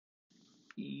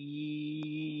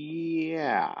Yeah.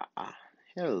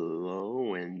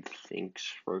 Hello and thanks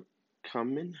for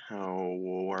coming.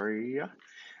 How are ya?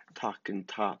 Talking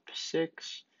top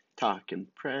six, talking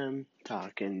Prem,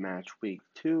 talking match week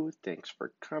 2. Thanks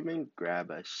for coming.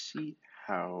 Grab a seat.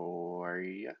 How are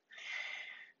ya?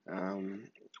 Um,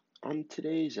 on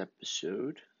today's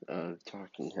episode of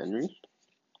Talking Henry,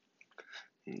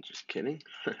 I'm just kidding.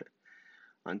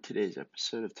 On today's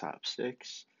episode of Top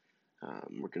Six,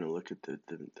 we're going to look at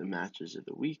the matches of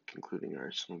the week, including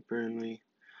Arsenal Burnley,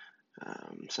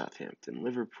 Southampton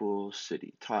Liverpool,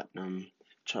 City Tottenham,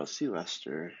 Chelsea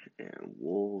Leicester, and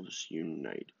Wolves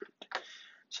United.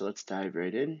 So let's dive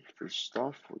right in. First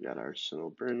off, we got Arsenal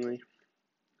Burnley.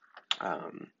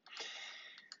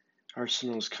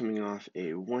 Arsenal's coming off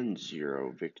a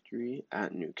 1-0 victory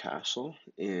at Newcastle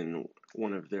in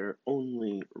one of their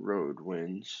only road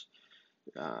wins,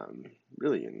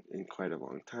 really in quite a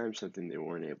long time, something they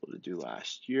weren't able to do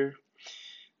last year.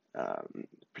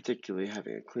 Particularly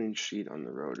having a clean sheet on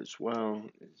the road as well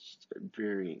is a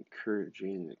very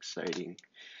encouraging and exciting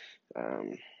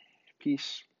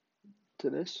piece to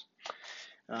this.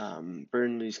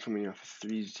 Burnley's coming off a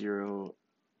 3-0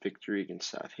 victory against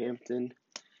Southampton.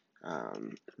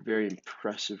 Very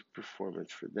impressive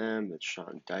performance for them that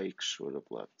Sean Dykes would have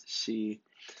loved to see.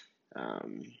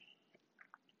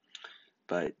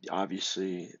 But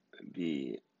obviously,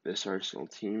 this Arsenal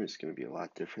team is going to be a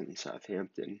lot different than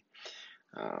Southampton.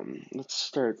 Let's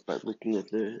start by looking at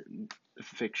the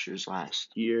fixtures last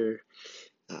year.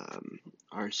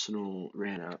 Arsenal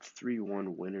ran out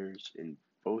 3-1 winners in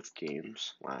both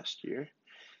games last year,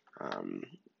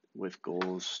 with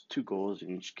two goals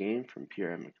in each game from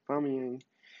Pierre-Emerick Aubameyang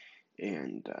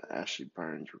and Ashley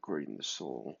Barnes recording the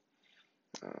sole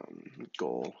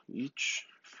goal each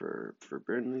for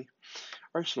Burnley.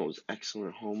 Arsenal was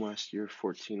excellent at home last year,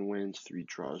 14 wins, 3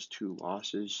 draws, 2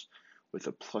 losses, with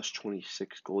a plus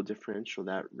 26 goal differential.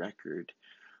 That record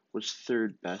was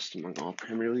third best among all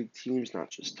Premier League teams, not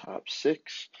just top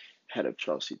 6, ahead of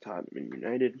Chelsea, Tottenham, and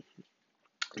United.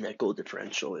 And that goal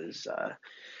differential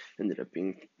ended up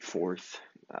being fourth,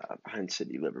 behind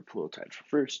City, Liverpool tied for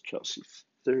first, Chelsea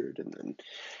third, and then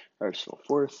Arsenal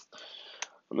fourth.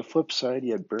 On the flip side,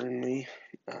 you had Burnley,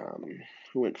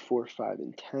 who went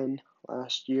 4-5-10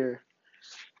 last year.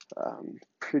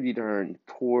 Pretty darn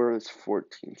poor. It's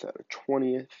 14th out of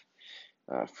 20th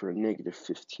for a negative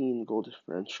 15 goal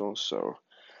differential. So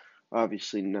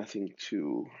obviously nothing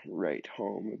to write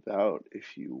home about,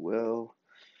 if you will.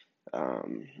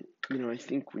 I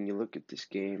think when you look at this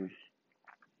game,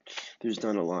 there's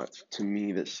not a lot to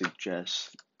me that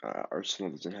suggests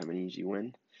Arsenal doesn't have an easy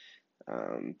win.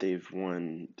 They've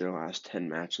won their last 10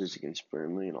 matches against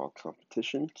Burnley in all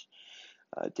competitions,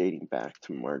 dating back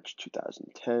to March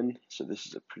 2010. So this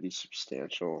is a pretty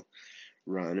substantial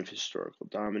run of historical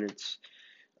dominance.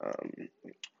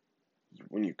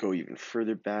 When you go even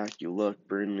further back, you look,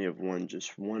 Burnley have won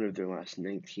just one of their last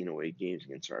 19 away games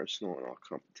against Arsenal in all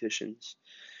competitions.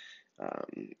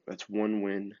 That's 1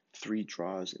 win, 3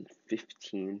 draws, and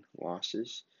 15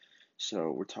 losses.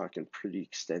 So we're talking pretty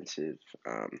extensive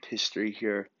history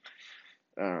here.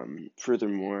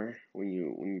 Furthermore, when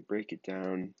you break it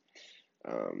down,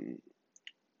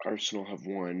 Arsenal have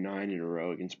won 9 in a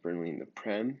row against Burnley in the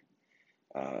Prem,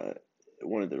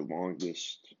 one of their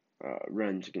longest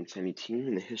runs against any team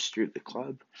in the history of the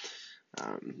club,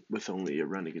 with only a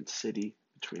run against City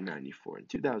between 94 and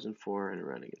 2004, and a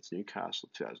run against Newcastle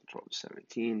 2012 to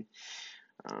 17,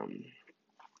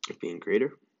 being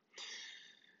greater.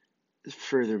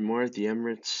 Furthermore, at the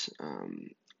Emirates,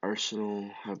 Arsenal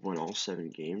have won all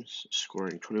 7 games,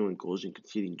 scoring 21 goals and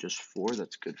conceding just 4.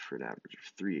 That's good for an average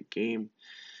of 3 a game.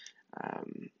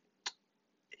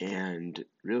 And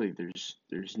really,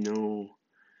 there's no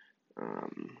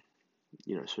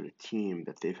sort of team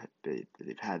that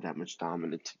they've had that much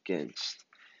dominance against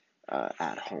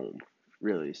at home.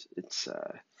 Really, it's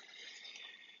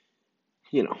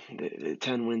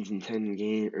 10 wins in 10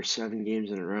 games or 7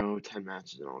 games in a row, 10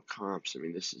 matches in all comps. I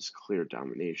mean, this is clear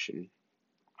domination.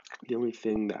 The only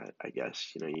thing that I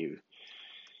guess you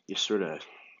sort of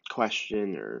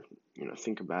question or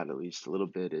think about at least a little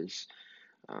bit is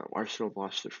Arsenal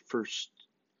lost their first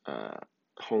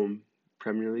home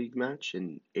Premier League match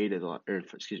in 5 of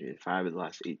the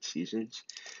last 8 seasons.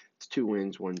 It's 2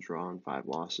 wins, 1 draw, and 5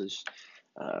 losses.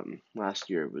 Last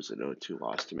year it was an 0-2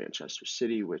 loss to Manchester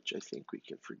City, which I think we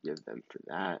can forgive them for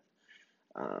that.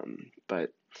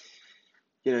 But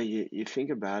you think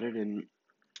about it, and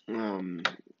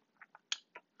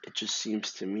it just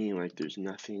seems to me like there's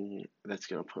nothing that's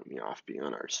going to put me off being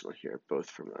on Arsenal here, both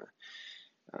from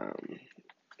a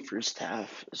first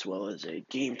half as well as a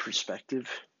game perspective.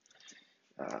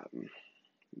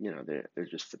 They're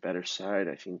just the better side.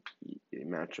 I think they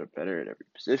match up better at every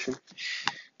position.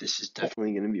 This is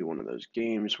definitely going to be one of those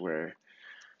games where,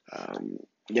 um,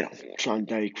 Sean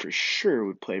Dyche for sure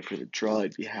would play for the draw.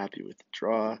 I'd be happy with the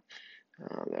draw.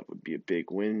 That would be a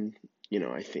big win.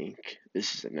 I think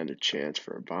this is another chance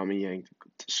for Aubameyang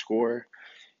to score.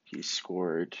 He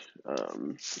scored,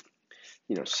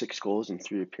 6 goals in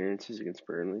 3 appearances against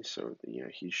Burnley. So,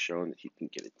 he's shown that he can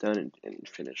get it done and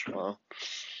finish well.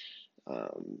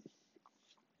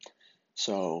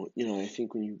 I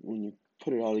think when you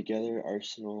put it all together,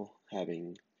 Arsenal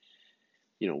having,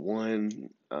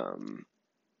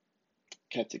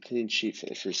 kept a clean sheet for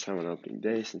the first time on opening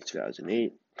day since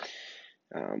 2008,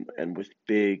 and with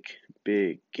big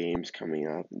games coming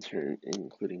up,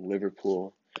 including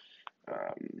Liverpool,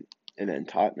 and then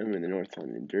Tottenham in the North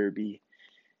London Derby,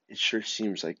 it sure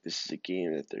seems like this is a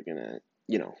game that they're gonna,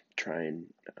 try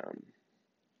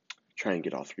and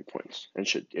get all 3 points, and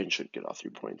should get all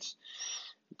 3 points.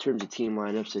 In terms of team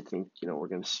lineups, I think we're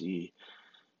gonna see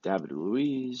David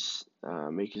Luiz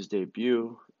make his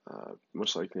debut,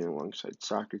 most likely alongside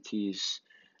Socrates.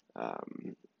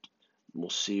 We'll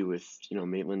see with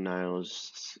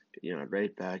Maitland-Niles,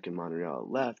 right back, and Monreal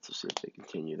left. We'll see if they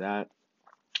continue that.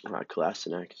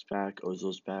 Kolasinac is back.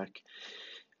 Ozil's back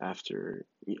after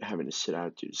having to sit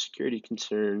out due to security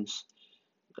concerns.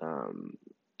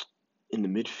 In the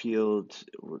midfield,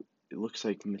 it looks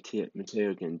like Matteo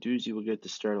Guendouzi will get the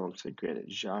start alongside Granit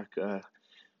Xhaka,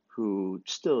 who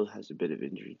still has a bit of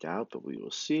injury doubt, but we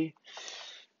will see.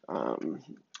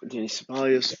 Danny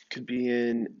Ceballos could be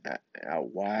in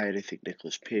out wide. I think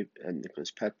Nicolas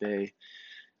Pepe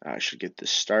should get the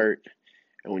start.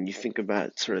 And when you think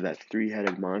about sort of that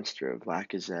 3-headed monster of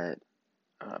Lacazette,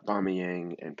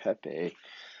 Aubameyang, and Pepe,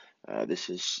 this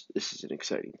is an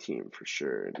exciting team for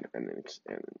sure, and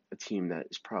a team that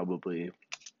is probably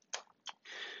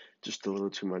just a little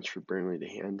too much for Burnley to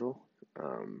handle.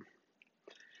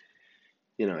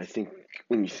 I think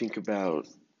when you think about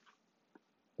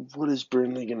what is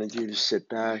Burnley going to do to sit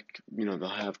back, they'll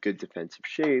have good defensive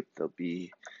shape. They'll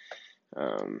be,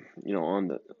 on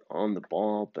the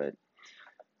ball, but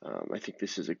I think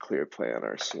this is a clear play on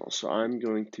Arsenal. So I'm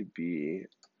going to be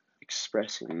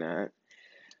expressing that.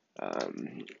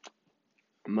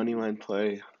 Moneyline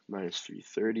play minus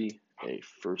 330, a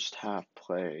first half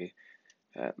play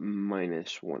at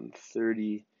minus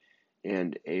 130,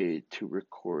 and to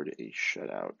record a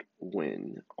shutout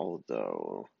win,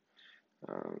 although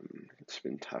it's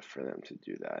been tough for them to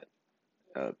do that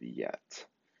yet.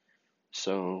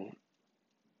 So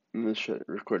the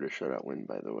record a shutout win,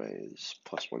 by the way, is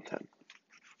plus 110.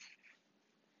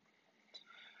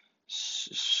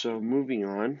 So moving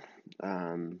on.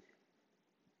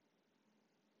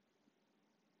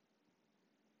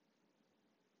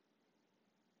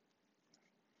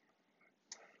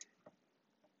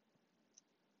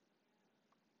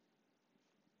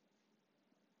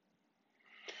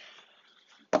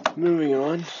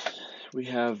 We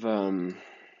have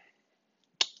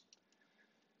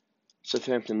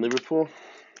Southampton Liverpool.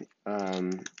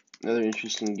 Another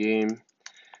interesting game.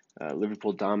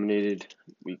 Liverpool dominated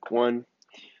week 1,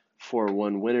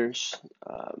 4-1 winners,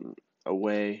 home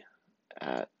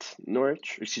at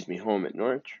Norwich.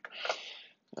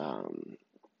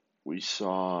 We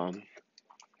saw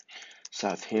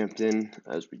Southampton,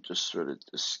 as we just sort of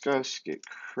discussed, get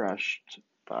crushed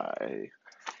by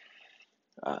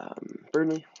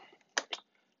Burnley.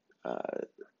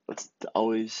 Let's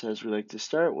always, as we like to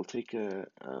start, we'll take a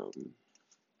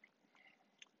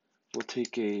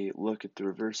look at the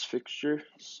reverse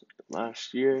fixtures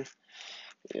last year.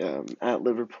 At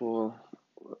Liverpool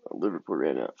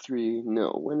ran out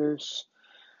 3-0 winners.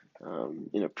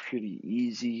 Pretty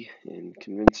easy and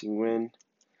convincing win.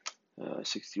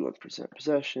 61%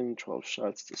 possession, 12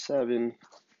 shots to 7.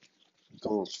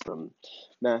 Goals from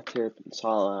Matip and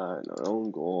Salah and our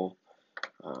own goal.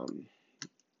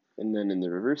 And then in the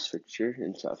reverse fixture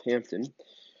in Southampton,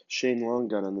 Shane Long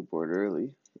got on the board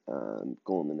early,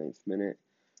 goal in the 9th minute,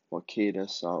 while Keita,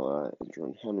 Salah, and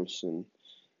Jordan Henderson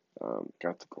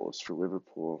got the goals for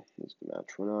Liverpool as the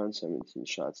match went on. 17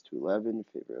 shots to 11 in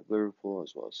favor of Liverpool,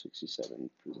 as well as 67%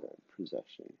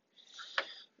 possession.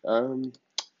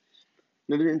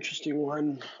 Another interesting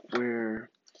one where,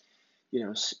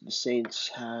 the Saints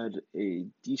had a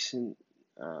decent,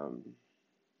 I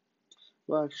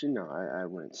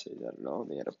wouldn't say that at all.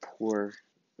 They had a poor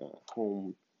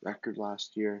home record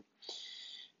last year.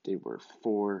 They were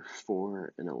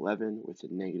 4-4-11 with a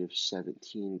negative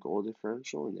 17 goal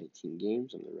differential in 19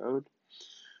 games on the road,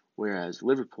 Whereas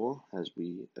Liverpool, as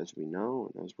we know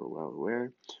and as we're well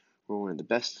aware, were one of the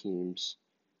best teams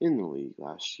in the league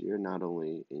last year, not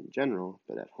only in general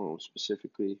but at home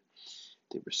specifically.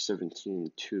 They were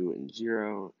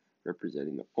 17-2-0,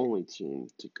 representing the only team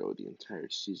to go the entire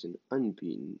season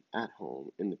unbeaten at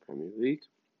home in the Premier League.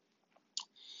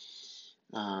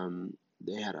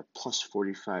 They had a plus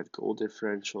 45 goal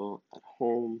differential at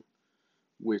home,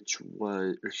 which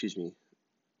was, excuse me.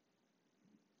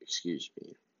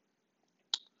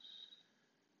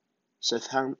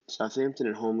 Southampton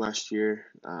at home last year,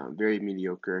 very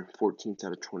mediocre, 14th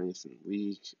out of 20th in the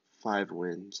league, 5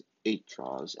 wins, 8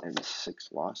 draws, and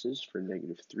 6 losses for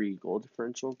 -3 goal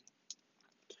differential.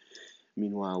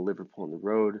 Meanwhile, Liverpool on the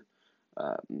road,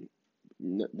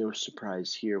 no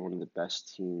surprise here, one of the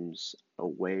best teams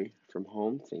away from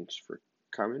home. Thanks for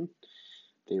coming.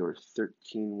 They were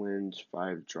 13 wins,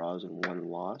 5 draws, and 1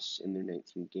 loss in their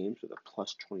 19 games with a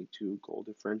plus 22 goal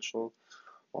differential,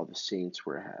 while the Saints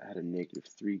had a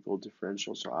 -3 goal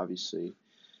differential. So obviously,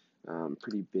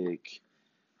 pretty big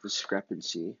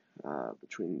discrepancy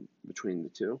between the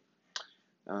two.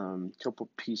 Couple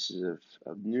pieces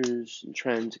of news and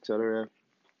trends, etc.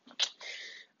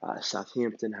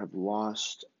 Southampton have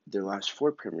lost their last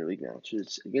 4 Premier League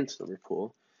matches against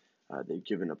Liverpool. They've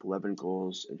given up 11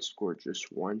 goals and scored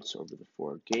just once over the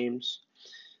 4 games.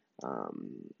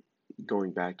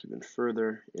 Going back even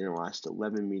further, in the last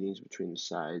 11 meetings between the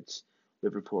sides,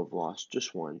 Liverpool have lost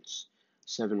just once,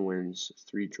 7 wins,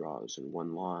 3 draws, and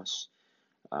 1 loss,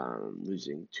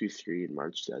 losing 2-3 in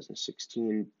March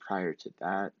 2016. Prior to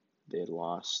that, they had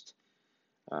lost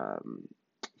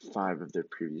 5 of their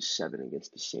previous 7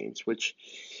 against the Saints, which,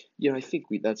 I think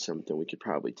that's something we could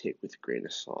probably take with a grain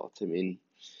of salt. I mean,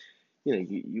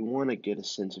 you want to get a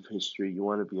sense of history, you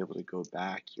want to be able to go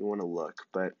back, you want to look,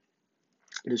 but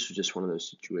this was just one of those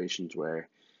situations where,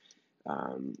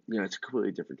 it's a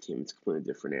completely different team, it's a completely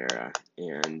different era,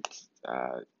 and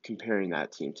comparing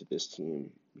that team to this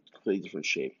team, completely different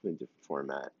shape, completely different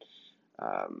format,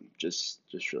 just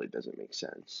really doesn't make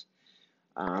sense.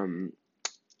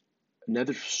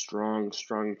 Another strong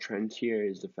trend here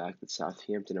is the fact that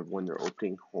Southampton have won their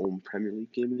opening home Premier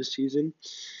League game of the season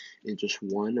in just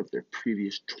one of their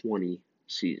previous 20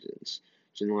 seasons.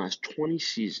 So in the last 20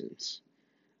 seasons,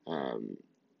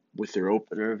 with their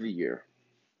opener of the year,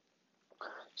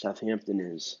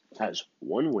 Southampton has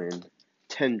 1 win,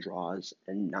 10 draws,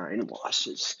 and 9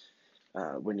 losses,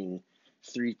 winning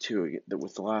 3-2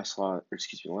 with the last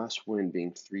win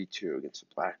being 3-2 against the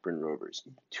Blackburn Rovers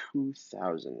in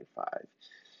 2005.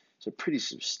 So pretty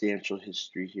substantial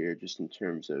history here, just in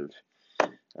terms of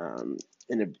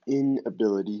an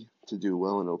inability to do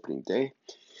well on opening day.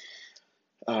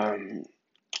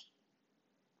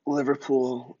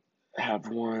 Liverpool have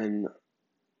won,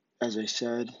 as I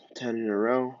said, 10 in a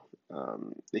row.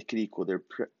 They could equal their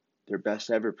best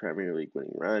ever Premier League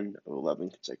winning run of 11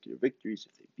 consecutive victories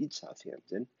if they beat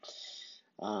Southampton.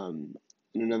 And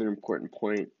another important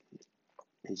point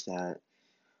is that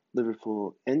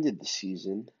Liverpool ended the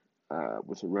season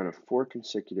with a run of 4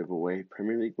 consecutive away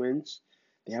Premier League wins.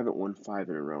 They haven't won 5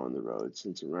 in a row on the road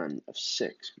since a run of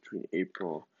 6 between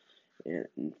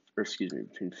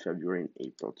February and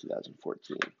April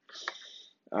 2014.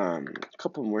 A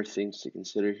couple more things to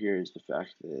consider here is the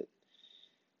fact that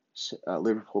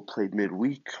Liverpool played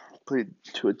midweek, played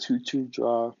to a 2-2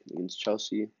 draw against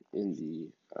Chelsea in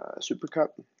the Super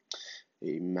Cup,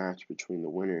 a match between the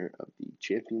winner of the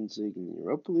Champions League and the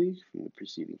Europa League from the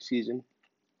preceding season.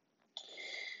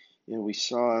 We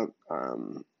saw,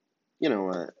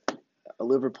 a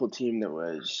Liverpool team that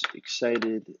was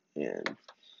excited and,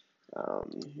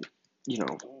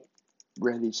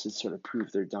 ready to sort of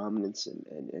prove their dominance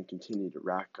and continue to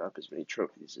rack up as many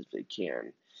trophies as they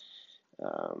can.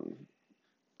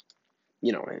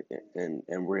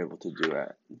 And we're able to do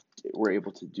it. We're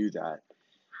able to do that,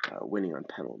 winning on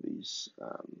penalties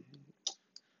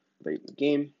late in the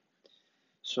game.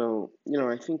 So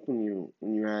I think when you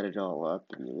add it all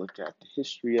up and you look at the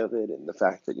history of it and the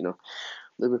fact that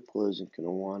Liverpool isn't going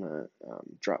to want to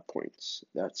drop points,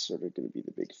 that's sort of going to be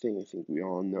the big thing. I think we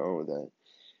all know that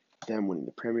them winning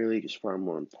the Premier League is far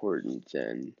more important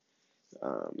than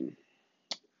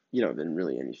than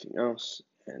really anything else.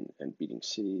 And beating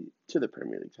City to the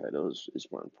Premier League title is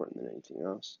more important than anything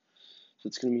else. So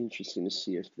it's going to be interesting to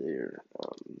see if they're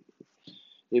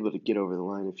able to get over the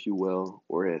line, if you will,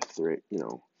 or if they're,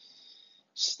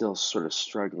 still sort of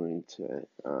struggling to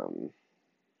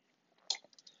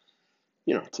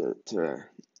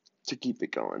keep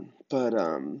it going. But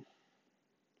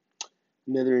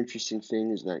another interesting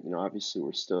thing is that, obviously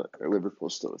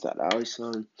Liverpool's still without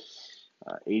Alisson,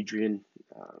 Adrian,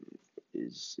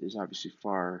 is obviously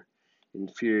far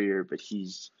inferior, but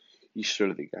he's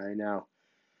sort of the guy now.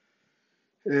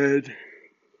 And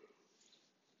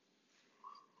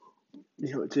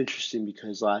it's interesting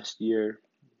because last year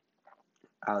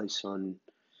Alisson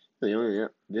they only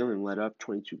let up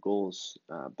 22 goals,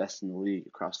 best in the league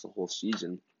across the whole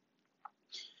season.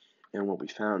 And what we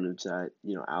found is that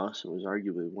Alisson was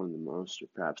arguably one of the most, or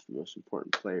perhaps the most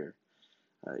important player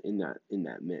in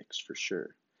that mix for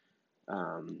sure.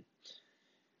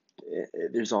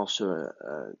 There's also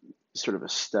a sort of a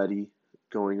study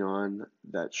going on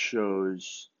that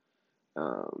shows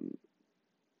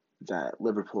that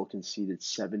Liverpool conceded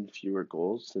 7 fewer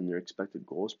goals than their expected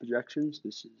goals projections.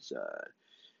 This is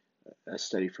a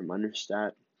study from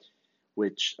Understat,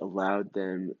 which allowed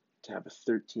them to have a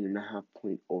 13.5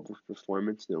 point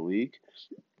overperformance in the league.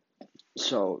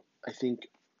 So I think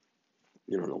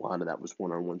a lot of that was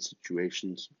one-on-one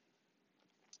situations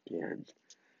and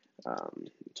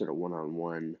sort of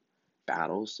one-on-one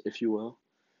battles, if you will.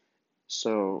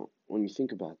 So when you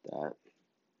think about that,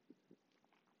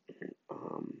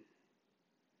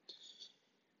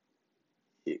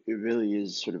 it really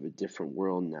is sort of a different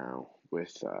world now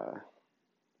with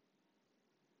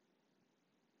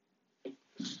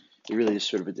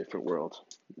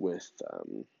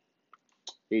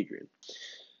Adrian.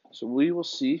 So we will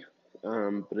see,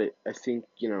 but I think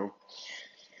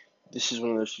this is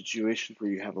one of those situations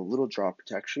where you have a little draw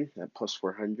protection at plus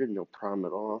 400, no problem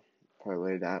at all.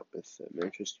 Parlay that with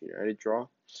Manchester United draw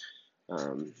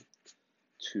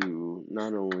to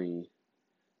not only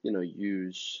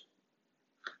use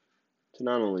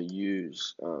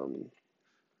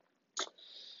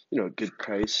a good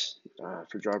price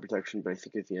for draw protection, but I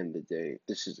think at the end of the day,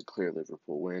 this is a clear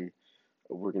Liverpool win.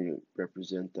 We're going to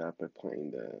represent that by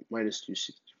playing the minus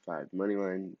 265 money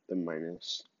line, the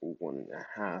minus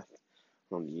 1.5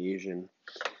 on the Asian.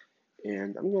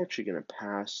 And I'm actually going to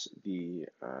pass the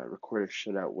recorded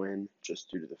shutout win just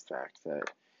due to the fact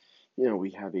that,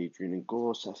 we have Adrian in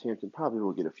goal. Southampton probably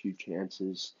will get a few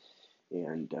chances,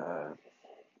 and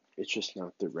it's just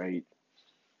not the right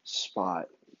spot,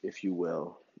 if you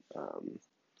will,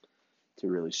 to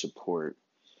really support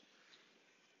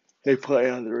a play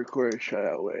on the recorded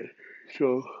shutout win.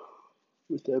 So,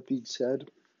 with that being said,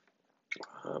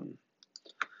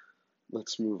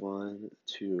 let's move on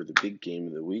to the big game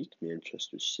of the week,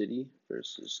 Manchester City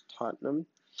versus Tottenham.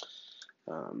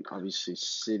 Obviously,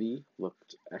 City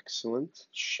looked excellent.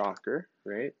 Shocker,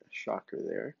 right? Shocker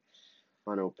there.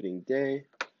 On opening day,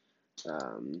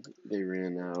 they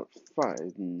ran out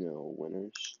 5-0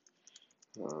 winners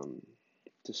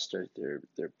to start their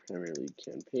Premier League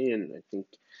campaign. And I think,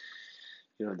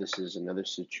 this is another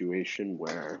situation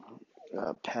where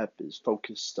Pep is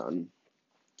focused on,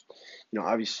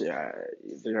 obviously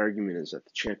the argument is that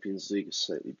the Champions League is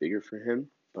slightly bigger for him,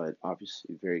 but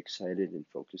obviously very excited and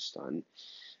focused on,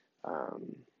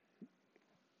 on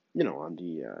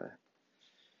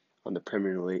the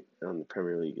Premier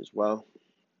League as well.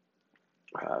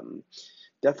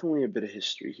 Definitely a bit of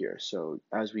history here. So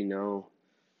as we know,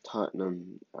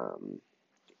 Tottenham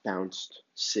bounced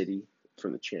City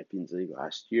from the Champions League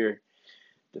last year.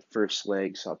 The first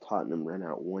leg saw Tottenham run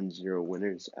out 1-0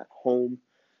 winners at home.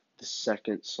 The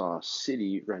second saw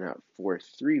City run out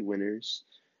 4-3 winners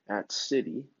at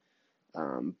City.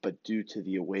 But due to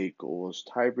the away goals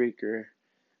tiebreaker,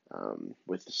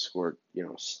 with the score,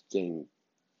 staying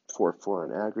 4-4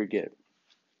 in aggregate,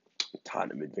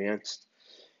 Tottenham advanced.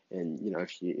 And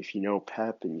if you know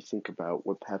Pep and you think about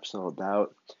what Pep's all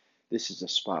about, this is a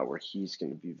spot where he's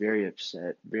going to be very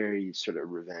upset, very sort of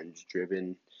revenge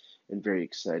driven, and very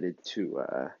excited to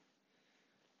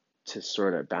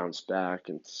sort of bounce back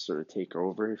and to sort of take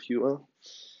over, if you will.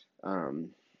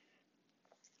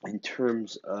 In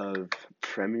terms of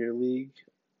Premier League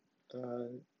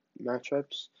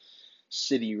matchups,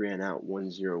 City ran out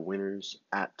 1-0 winners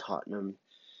at Tottenham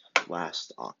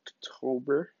last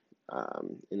October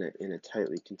in a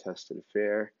tightly contested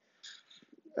affair.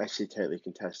 I say tightly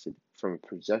contested from a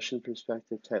possession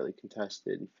perspective, tightly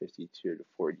contested, 52-48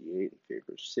 in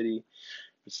favor of City.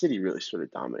 But City really sort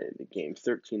of dominated the game,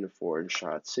 13-4 in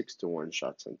shots, 6-1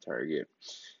 shots on target,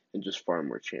 and just far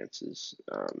more chances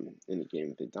in the game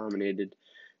that they dominated.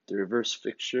 The reverse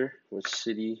fixture was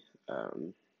City,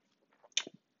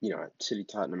 City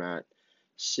Tottenham at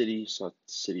City, saw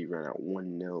City run out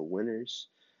 1-0 winners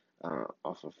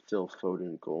off a Phil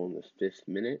Foden goal in the 5th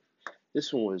minute.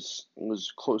 This one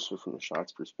was closer from the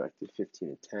shots perspective,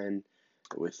 15-10,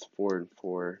 with 4-4 in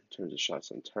terms of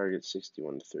shots on target,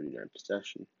 61-39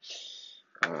 possession.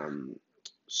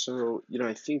 So,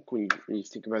 I think when you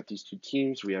think about these two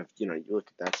teams, we have, you look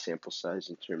at that sample size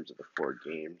in terms of the 4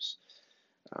 games.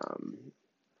 Um,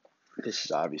 this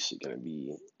is obviously going to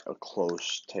be a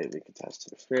close, tightly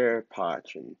contested affair.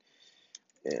 Poch and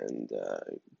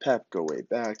Pep go way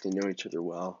back. They know each other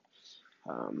well.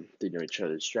 They know each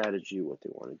other's strategy, what they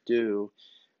want to do.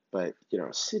 But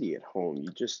City at home,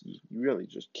 you really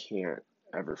just can't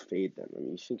ever fade them. I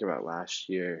mean, you think about last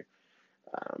year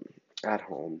um, at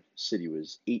home, City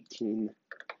was 18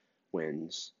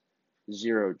 wins,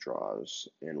 0 draws,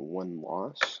 and 1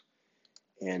 loss.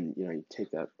 And you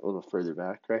take that a little further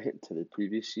back, right, to the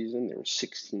previous season, they were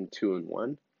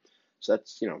 16-2-1. So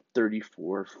that's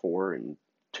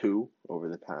 34-4-2 over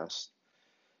the past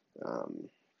um,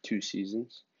 2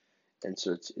 seasons. And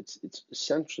so it's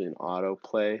essentially an auto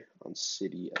play on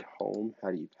City at home.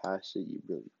 How do you pass it? You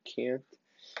really can't.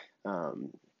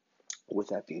 Um, with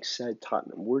that being said,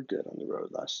 Tottenham were good on the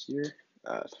road last year,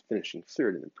 finishing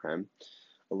third in the Prem.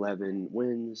 11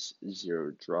 wins,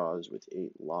 0 draws with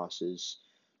 8 losses,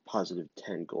 positive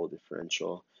 10 goal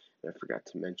differential. And I forgot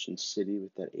to mention City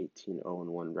with that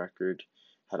 18-0-1 record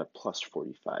had a plus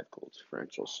 45 goal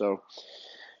differential. So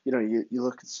you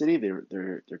look at City,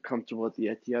 they're comfortable at the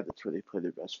Etihad. That's where they play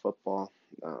their best football.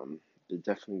 They're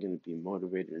definitely going to be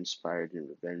motivated, inspired, and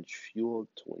revenge fueled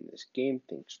to win this game.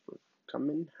 Thanks for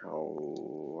coming.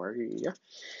 How are you? Yeah.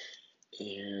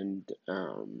 And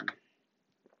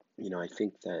I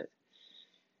think that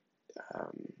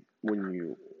when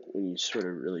you sort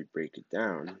of really break it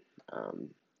down,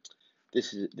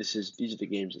 these are the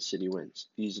games that City wins.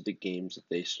 These are the games that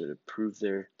they sort of prove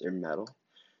their mettle.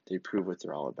 They prove what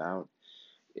they're all about,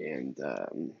 and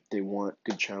they want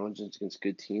good challenges against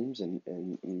good teams. And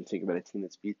when you think about a team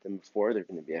that's beat them before, they're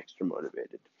going to be extra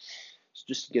motivated. So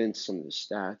just to get into some of the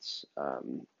stats,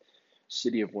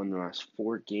 City have won the last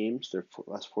 4 games,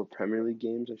 last 4 Premier League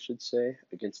games, I should say,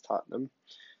 against Tottenham.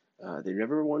 They've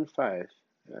never won 5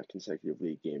 consecutive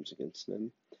league games against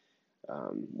them,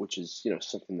 which is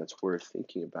something that's worth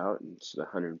thinking about. And it's the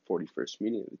 141st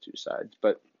meeting of the two sides.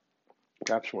 But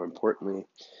perhaps more importantly,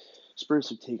 Spurs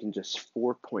have taken just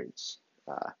 4 points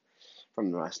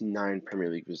from the last 9 Premier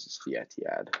League visits to the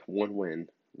Etihad. 1 win,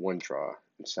 1 draw,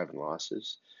 and 7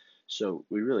 losses. So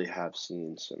we really have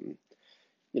seen some,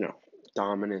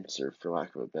 dominance, or for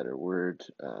lack of a better word,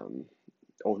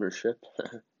 ownership,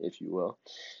 if you will,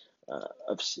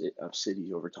 of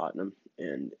City over Tottenham,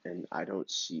 and I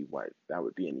don't see why that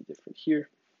would be any different here.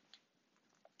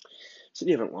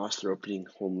 City haven't lost their opening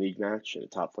home league match in a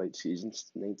top-flight season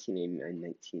since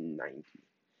 1989-1990.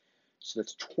 So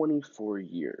that's 24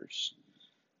 years,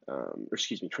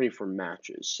 24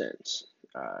 matches since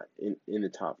in the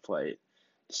top flight,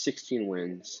 16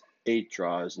 wins, 8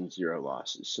 draws, and 0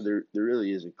 losses. So there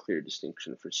really is a clear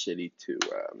distinction for City to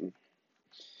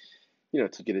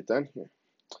to get it done here.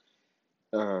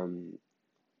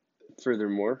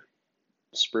 Furthermore,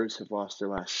 Spurs have lost their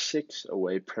last 6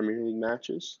 away Premier League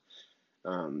matches.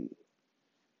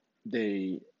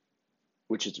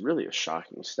 Which is really a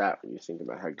shocking stat when you think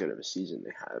about how good of a season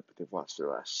they had, but they've lost their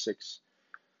last 6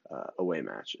 away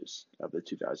matches of the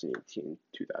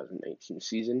 2018-2019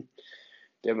 season.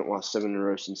 They haven't lost 7 in a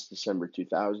row since December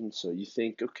 2000, so you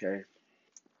think, okay,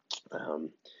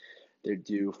 they're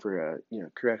due for a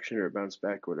correction or a bounce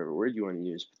back or whatever word you want to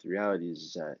use, but the reality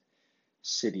is that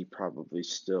City probably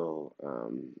still,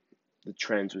 the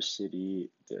trends with City,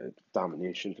 the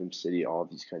domination from City, all of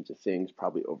these kinds of things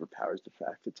probably overpowers the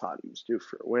fact that Tottenham is due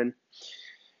for a win.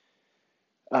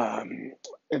 And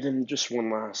then just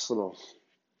one last little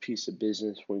piece of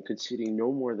business. When conceding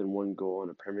no more than 1 goal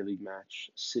in a Premier League match,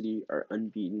 City are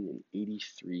unbeaten in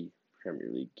 83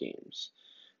 Premier League games.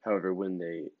 However, when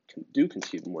they do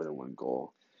concede more than 1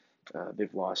 goal,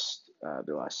 they've lost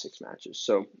their last 6 matches.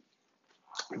 So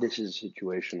this is a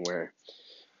situation where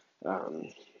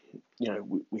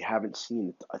we haven't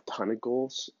seen a ton of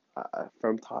goals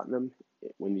from Tottenham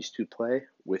when these two play,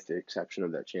 with the exception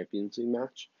of that Champions League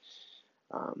match.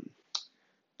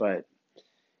 But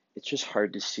it's just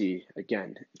hard to see.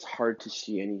 Again, it's hard to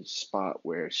see any spot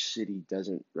where City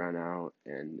doesn't run out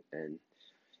and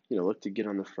look to get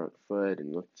on the front foot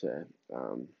and look to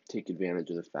take advantage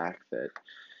of the fact that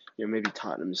maybe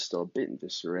Tottenham is still a bit in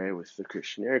disarray with the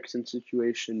Christian Eriksen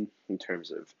situation in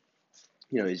terms of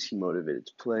is he motivated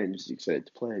to play and is he excited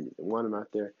to play and do they want him out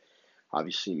there?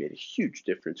 Obviously, he made a huge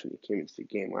difference when he came into the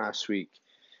game last week,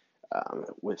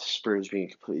 with Spurs being a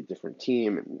completely different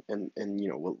team and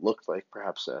what looked like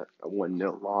perhaps a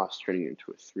 1-0 loss turning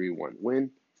into a 3-1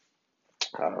 win.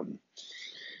 And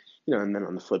then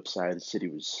on the flip side, City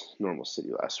was normal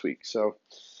City last week. So,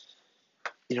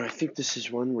 I think this is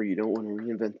one where you don't want to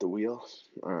reinvent the wheel.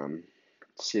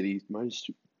 City minus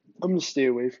 2. I'm going to stay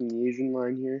away from the Asian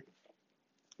line here,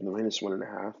 the minus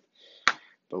 1.5.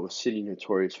 But with City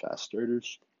notorious fast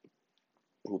starters,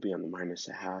 we'll be on the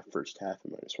 -0.5, first half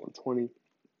at -120.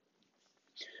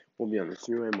 We'll be on the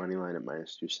three-way money line at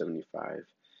 -275.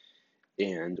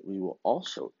 And we will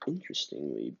also,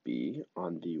 interestingly, be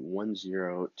on the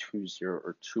 1-0, 2-0,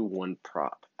 or 2-1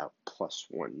 prop at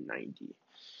 +190.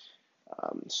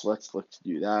 So let's look to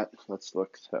do that. Let's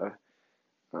look to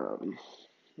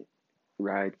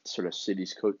ride sort of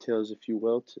City's coattails, if you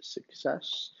will, to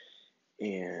success.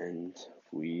 And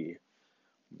we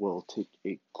will take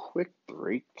a quick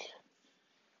break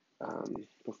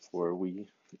before we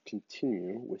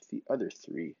continue with the other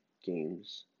 3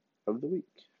 games of the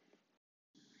week.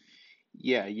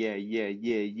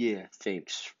 Yeah.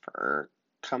 Thanks for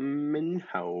coming.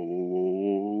 How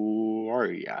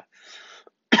are ya?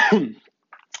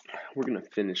 We're going to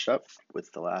finish up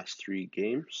with the last 3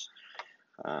 games.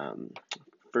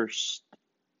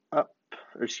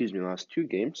 Last 2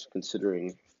 games,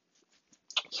 considering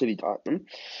City Tottenham.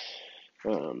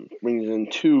 Brings in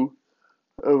 2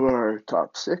 of our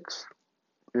top 6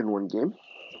 in 1 game.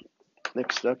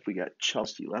 Next up, we got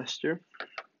Chelsea Leicester.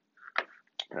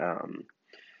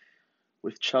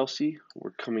 With Chelsea,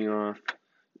 we're coming off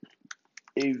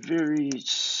a very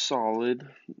solid,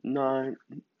 not,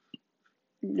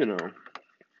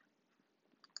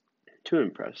 too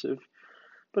impressive,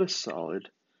 but a solid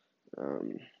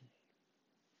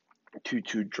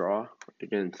 2-2 draw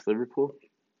against Liverpool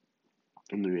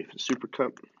in the UEFA Super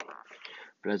Cup.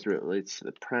 But as it relates to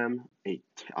the Prem,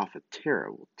 off a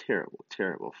terrible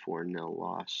 4-0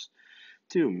 loss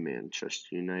to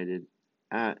Manchester United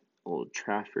at Old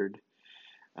Trafford.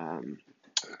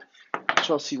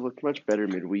 Chelsea looked much better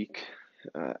midweek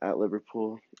at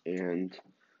Liverpool and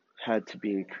had to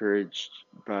be encouraged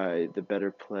by the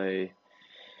better play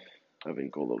of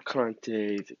N'Golo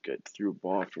Kante, the good through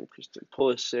ball from Christian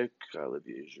Pulisic,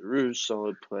 Olivier Giroud's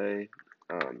solid play.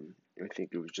 I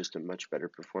think it was just a much better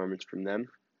performance from them.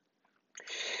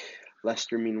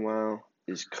 Leicester, meanwhile,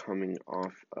 is coming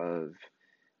off of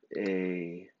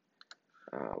a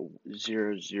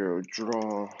 0-0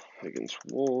 draw against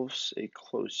Wolves, a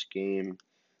close game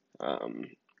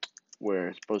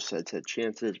where both sides had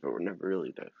chances, but were never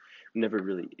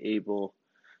really able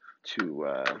to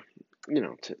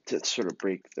to sort of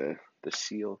break the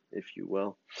seal, if you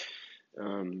will.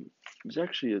 There's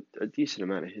actually a decent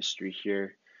amount of history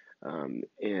here,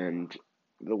 and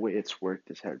the way it's worked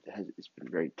it's been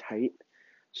very tight.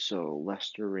 So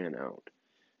Leicester ran out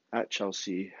at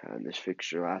Chelsea in this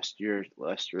fixture last year.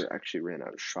 Leicester actually ran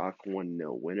out shock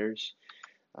 1-0 winners.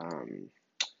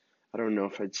 I don't know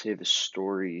if I'd say the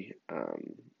story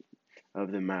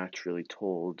of the match really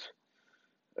told,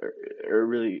 or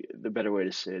really the better way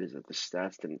to say it is that the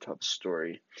stats didn't tell the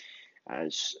story,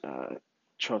 as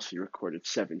Chelsea recorded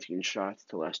 17 shots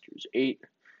to Leicester's 8,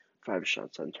 5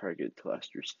 shots on target to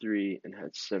Leicester's 3, and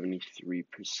had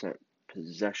 73%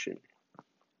 possession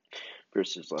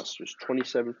versus Leicester's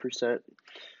 27%.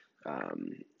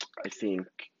 I think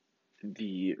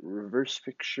the reverse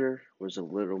fixture was a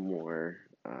little more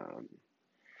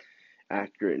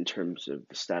accurate in terms of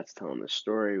the stats telling the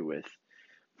story, with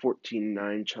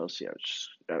 14-9 Chelsea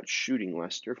out shooting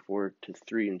Leicester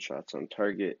 4-3 in shots on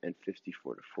target and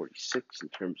 54-46 in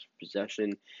terms of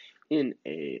possession in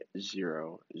a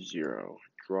 0-0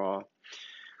 draw.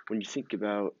 When you think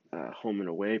about home and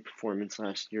away performance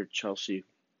last year, Chelsea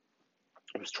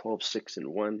was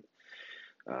 12-6-1,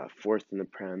 fourth in the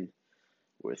Prem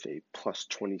with a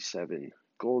 +27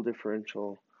 goal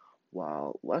differential,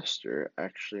 while Leicester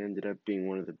actually ended up being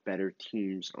one of the better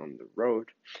teams on the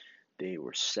road. They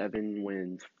were 7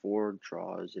 wins, 4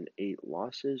 draws, and 8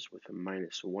 losses with a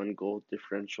 -1 goal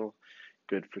differential,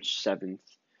 good for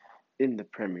 7th in the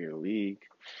Premier League.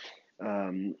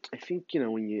 I think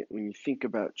when you think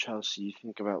about Chelsea, you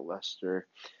think about Leicester.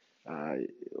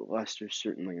 Leicester's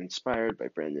certainly inspired by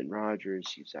Brendan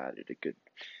Rodgers. He's added a good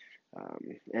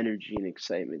energy and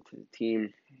excitement to the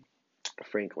team.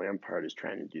 Frank Lampard is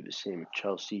trying to do the same with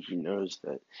Chelsea. He knows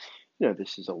that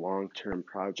this is a long-term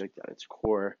project at its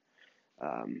core,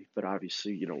 but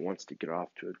obviously wants to get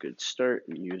off to a good start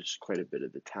and use quite a bit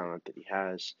of the talent that he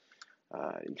has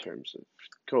in terms of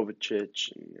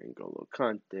Kovacic and N'Golo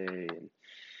Kante and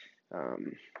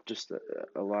just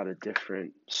a lot of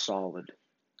different solid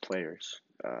players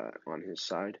on his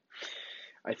side.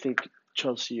 I think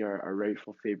Chelsea are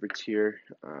rightful favorites here.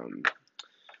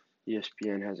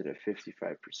 ESPN has it at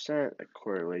 55%. That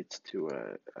correlates to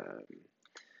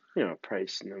a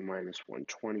price in the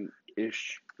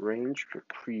 -120-ish range for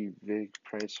pre-vig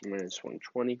price of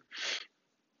 -120.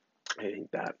 I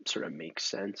think that sort of makes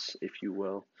sense, if you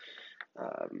will.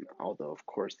 Although, of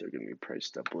course, they're going to be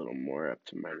priced up a little more, up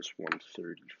to minus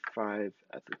 135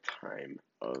 at the time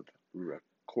of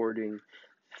recording.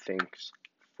 Thanks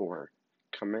for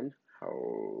coming.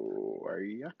 How are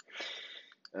you?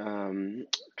 A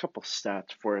couple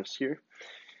stats for us here.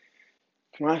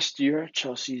 Last year,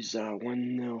 Chelsea's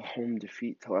 1-0 home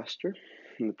defeat to Leicester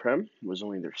in the Prem was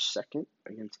only their second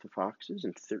against the Foxes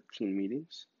in 13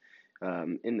 meetings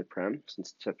in the Prem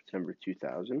since September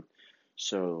 2000.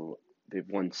 So they've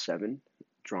won 7,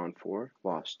 drawn 4,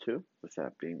 lost 2, with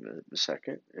that being the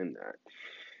second in that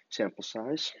sample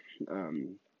size.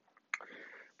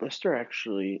 Leicester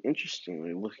actually,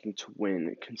 interestingly, looking to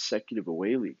win consecutive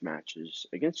away league matches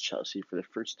against Chelsea for the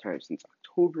first time since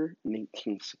October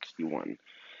 1961.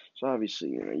 So obviously,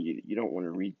 you don't want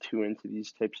to read too into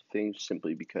these types of things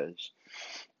simply because,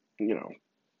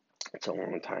 it's a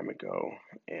long time ago,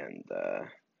 and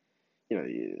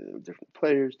different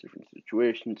players, different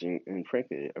situations, and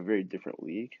frankly, a very different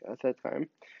league at that time.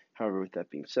 However, with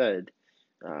that being said,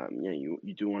 you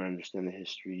do want to understand the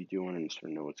history. You do want to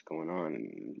sort of know what's going on,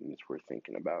 and it's worth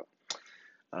thinking about.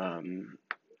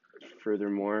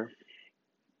 Furthermore,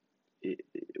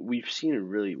 we've seen a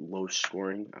really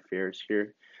low-scoring affairs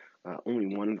here.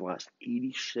 Only one of the last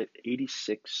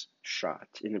 86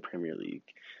 shots in the Premier League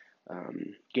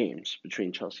games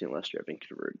between Chelsea and Leicester have been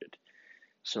converted.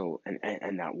 So,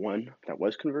 and that one that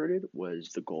was converted was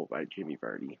the goal by Jamie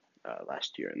Vardy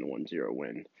last year in the 1-0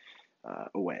 win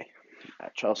away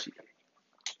at Chelsea.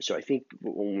 So I think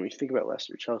when we think about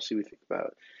Leicester Chelsea, we think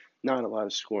about not a lot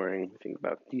of scoring. We think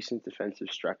about decent defensive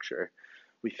structure.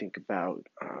 We think about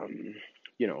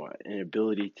an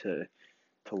ability to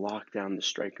lock down the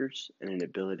strikers and an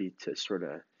ability to sort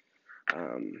of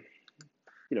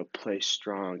play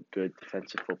strong, good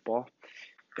defensive football.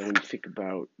 And when you think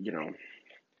about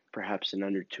perhaps an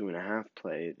under 2.5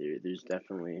 play, there's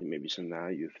definitely maybe some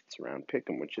value if it's around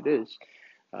pick'em, which it is.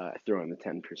 Throw in the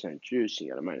 10% juice, you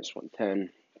got a minus 110,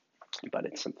 but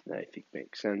it's something that I think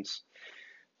makes sense.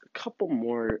 A couple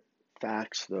more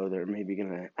facts, though, that are maybe going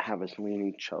to have us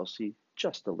leaning Chelsea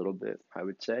just a little bit, I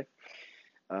would say.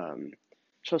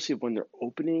 Chelsea have won their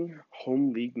opening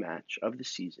home league match of the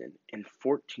season in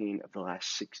 14 of the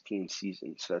last 16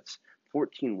 seasons. So that's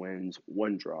 14 wins,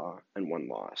 1 draw, and 1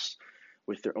 loss,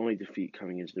 with their only defeat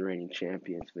coming as the reigning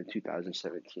champions in the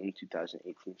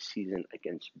 2017-2018 season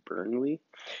against Burnley.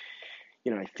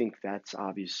 I think that's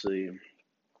obviously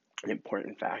an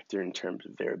important factor in terms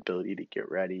of their ability to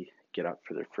get ready, get up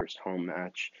for their first home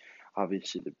match.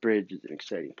 Obviously, the Bridge is an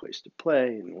exciting place to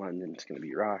play. In London, it's going to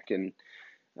be rocking.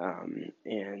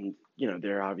 And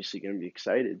they're obviously going to be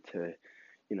excited to,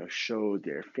 show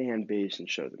their fan base and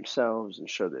show themselves and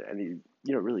show that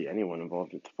really anyone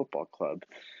involved with the football club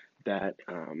that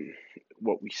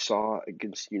what we saw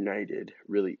against United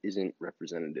really isn't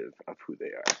representative of who they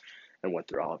are and what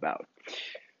they're all about.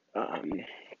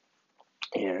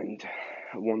 And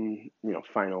one,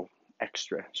 final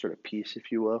extra sort of piece,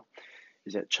 if you will,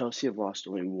 is that Chelsea have lost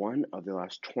only one of their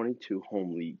last 22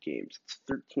 home league games. It's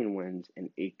 13 wins and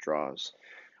 8 draws,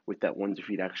 with that one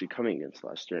defeat actually coming against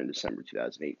Leicester in December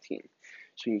 2018.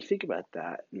 So when you think about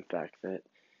that, in fact, that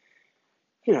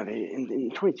they in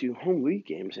 22 home league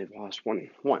games they've lost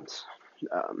once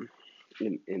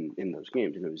in those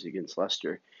games, and it was against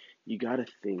Leicester. You got to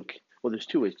think. Well, there's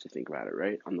 2 ways to think about it,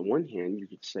 right? On the one hand, you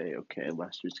could say, okay,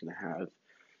 Leicester's going to have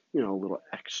a little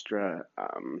extra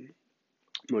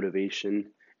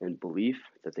motivation and belief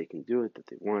that they can do it, that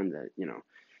they won, that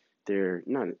they're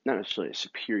not necessarily a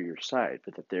superior side,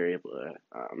 but that they're able to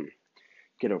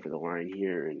get over the line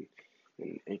here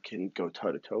and can go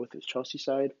toe to toe with this Chelsea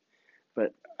side.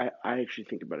 But I actually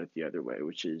think about it the other way,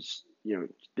 which is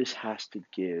this has to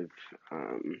give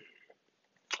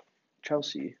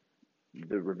Chelsea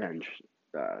the revenge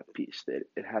piece. That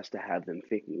it has to have them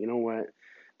thinking, you know what,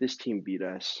 this team beat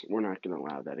us. We're not going to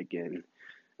allow that again.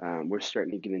 We're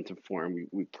starting to get into form.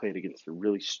 We played against a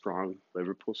really strong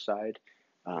Liverpool side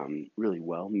really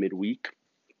well midweek.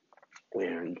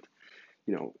 And,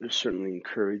 they're certainly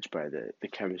encouraged by the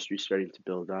chemistry starting to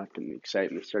build up and the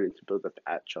excitement starting to build up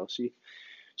at Chelsea.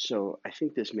 So I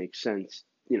think this makes sense,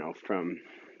 from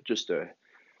just a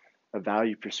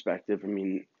value perspective. I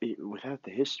mean, without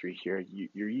the history here,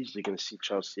 you're easily going to see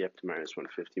Chelsea up to minus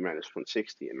 150, minus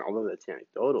 160. And although that's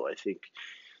anecdotal, I think,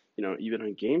 even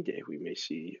on game day, we may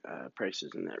see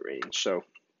prices in that range. So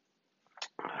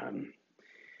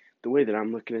the way that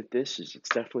I'm looking at this is it's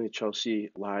definitely a Chelsea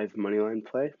live moneyline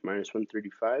play, minus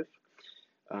 135.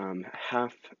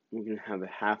 We're going to have a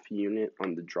half unit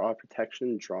on the draw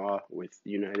protection, draw with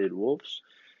United Wolves,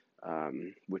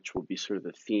 which will be sort of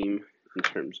the theme in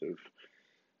terms of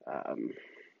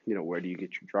where do you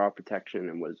get your draw protection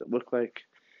and what does it look like?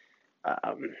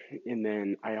 And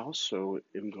then I also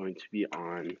am going to be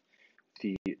on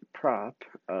the prop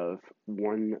of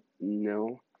 1-0,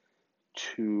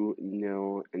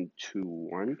 2-0, and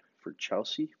 2-1 for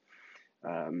Chelsea.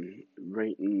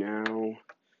 Right now,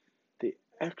 they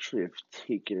actually have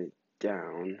taken it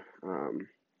down,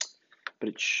 but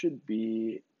it should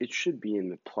be in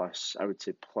the plus, I would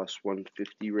say plus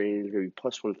 150 range, maybe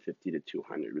plus 150 to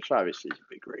 200, which obviously is a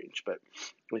big range, but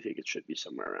I think it should be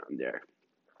somewhere around there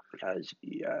as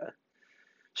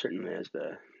certainly as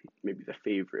maybe the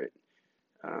favorite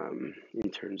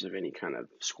in terms of any kind of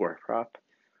score prop.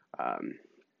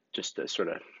 Just to sort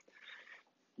of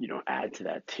add to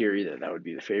that theory that would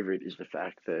be the favorite is the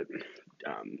fact that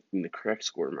in the correct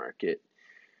score market,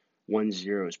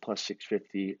 1-0 is plus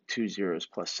 650, 2-0 is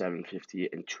plus 750,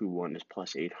 and 2-1 is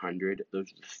plus 800.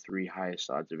 Those are the three highest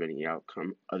odds of any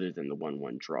outcome other than the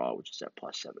 1-1 draw, which is at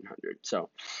plus 700. So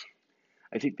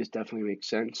I think this definitely makes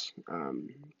sense.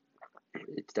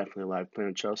 It's definitely a live play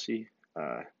on Chelsea.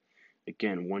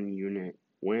 Again, 1 unit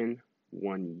win,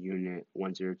 1 unit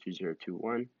 1-0, 2-0,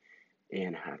 2-1,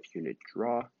 and half unit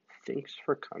draw. Thanks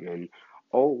for coming.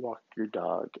 Oh, walk your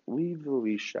dog. Leave the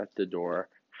leash at the door.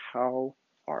 How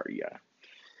are ya?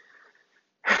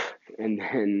 And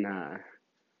then,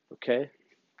 okay,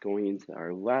 going into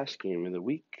our last game of the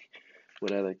week,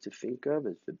 what I like to think of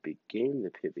as the big game,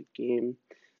 the pivot game.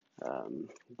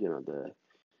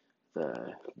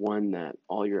 The one that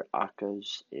all your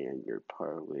akas and your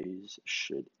parlays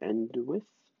should end with.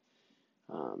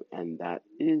 And that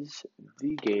is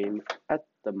the game at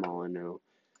the ManU,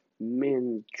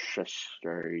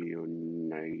 Manchester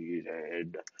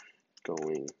United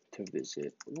going to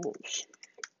visit Wolves.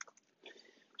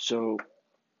 So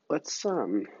let's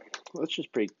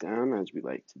just break down, as we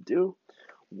like to do,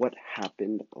 what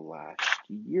happened last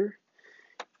year.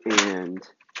 And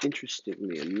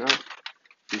interestingly enough,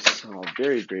 we saw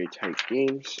very, very tight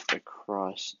games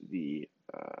across the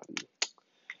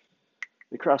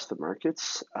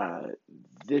markets.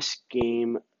 This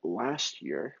game last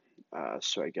year,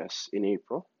 so I guess in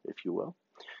April, if you will,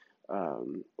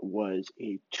 was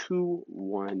a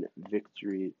 2-1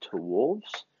 victory to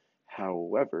Wolves.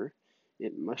 However,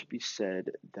 it must be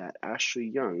said that Ashley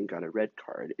Young got a red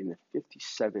card in the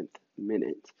 57th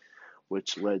minute,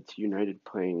 which led to United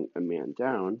playing a man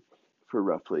down for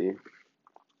roughly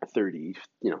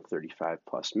 35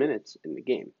 plus minutes in the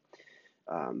game.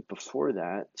 Before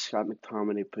that, Scott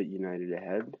McTominay put United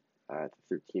ahead at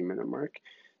the 13-minute mark.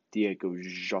 Diego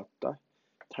Jota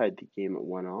tied the game at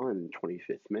 1-1 in the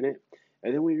 25th minute.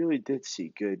 And then we really did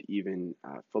see good, even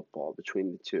football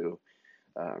between the two,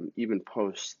 even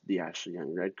post the Ashley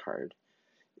Young red card,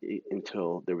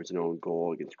 until there was an own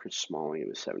goal against Chris Smalling in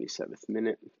the 77th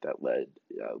minute that led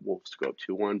Wolves to go up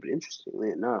 2-1. But interestingly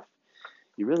enough,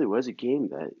 it really was a game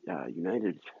that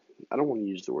United, I don't want to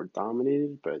use the word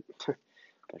dominated, but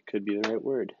that could be the right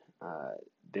word.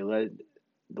 They led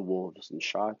the Wolves in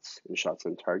shots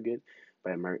on target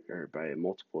by a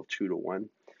multiple of 2-1.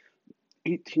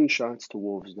 18 shots to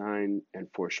Wolves 9 and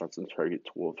 4 shots on target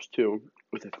to Wolves 2,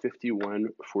 with a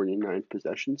 51-49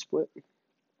 possession split.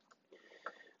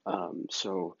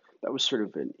 So that was sort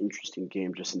of an interesting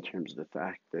game, just in terms of the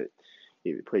fact that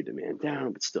they played the man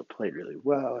down, but still played really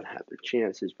well and had their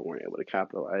chances, but weren't able to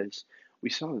capitalize. We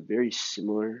saw a very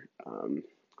similar,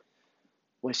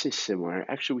 I say similar,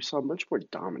 actually we saw a much more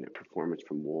dominant performance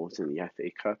from Wolves in the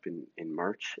FA Cup in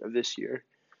March of this year.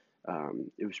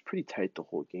 It was pretty tight the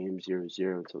whole game,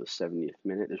 0-0 until the 70th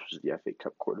minute. This was the FA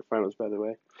Cup quarterfinals, by the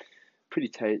way. Pretty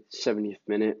tight, 70th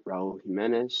minute, Raul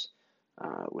Jimenez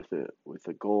with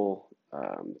a goal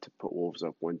to put Wolves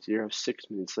up 1-0. 6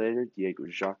 minutes later, Diego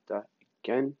Jota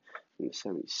again in the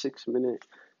 76th minute,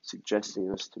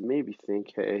 suggesting us to maybe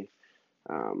think, hey,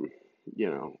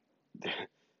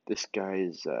 this guy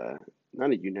is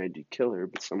not a United killer,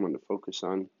 but someone to focus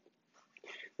on.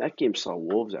 That game saw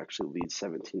Wolves actually lead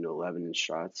 17-11 in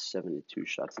shots, 72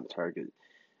 shots on target,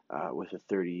 with a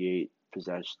 32 to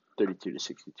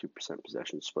 62%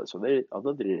 possession split. So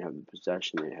although they didn't have the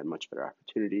possession, they had much better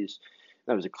opportunities.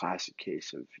 That was a classic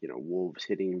case of Wolves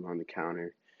hitting on the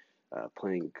counter,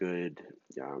 playing good,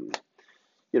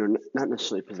 not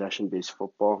necessarily possession-based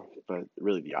football, but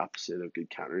really the opposite of good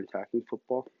counterattacking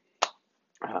football.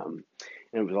 And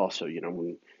it was also,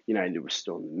 when United was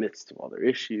still in the midst of all their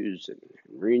issues and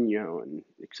Mourinho and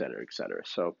et cetera, et cetera.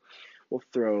 So we'll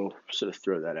throw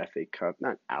that FA Cup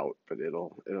not out, but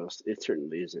it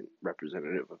certainly isn't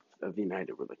representative of the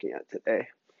United we're looking at today.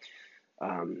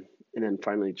 And then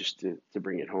finally, just to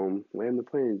bring it home, land the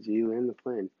plane, Z, land the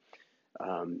plane.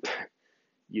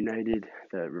 United,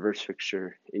 the reverse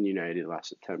fixture in United last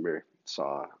September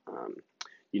saw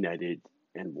United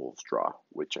and Wolves draw,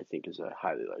 which I think is a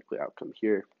highly likely outcome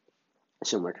here.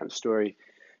 Similar kind of story.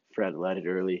 Fred led it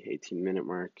early, 18-minute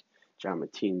mark. John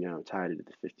Matinho tied it at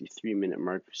the 53-minute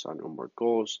mark. We saw no more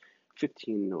goals.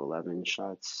 15-11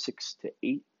 shots,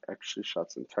 6-8 actually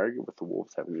shots on target, with the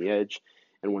Wolves having the edge.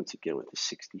 And once again, with a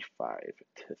 65-35%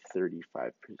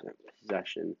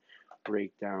 possession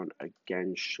breakdown,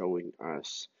 again showing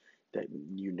us that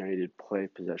United play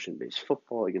possession-based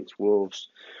football against Wolves,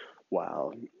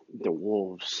 while the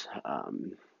Wolves,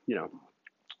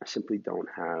 simply don't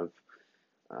have,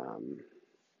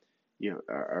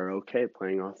 are okay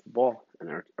playing off the ball and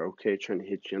are okay trying to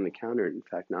hit you on the counter. In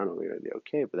fact, not only are they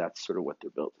okay, but that's sort of what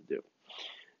they're built to do.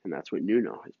 And that's what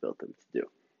Nuno has built them to do.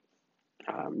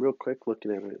 Real quick,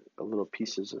 looking at a little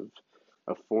pieces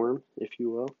of form, if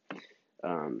you will.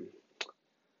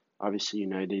 Obviously,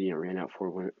 United, ran out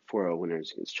 4-0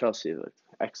 winners against Chelsea. They looked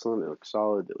excellent. They looked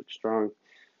solid. They looked strong.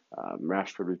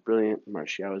 Rashford was brilliant.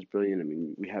 Martial was brilliant. I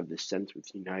mean, we have this sense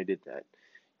with United that,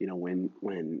 when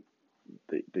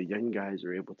the young guys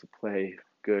are able to play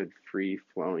good,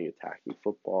 free-flowing, attacking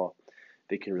football,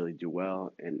 they can really do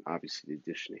well. And obviously, the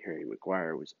addition of Harry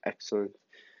Maguire was excellent,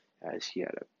 as he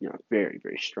had a very,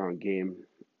 very strong game,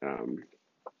 and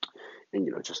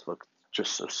just looked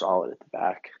just so solid at the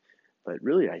back. But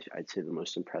really, I'd say the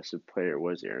most impressive player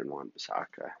was Aaron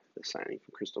Wan-Bissaka, the signing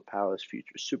from Crystal Palace,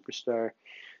 future superstar,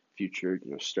 future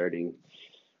starting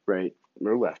right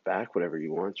or left back, whatever he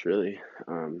wants really,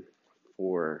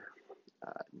 for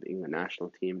the England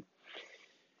national team.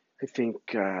 I think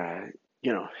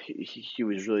he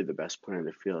was really the best player in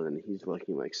the field, and he's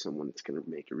looking like someone that's going to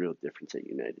make a real difference at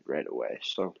United right away.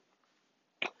 So,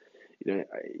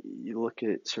 you look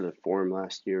at sort of form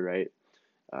last year, right?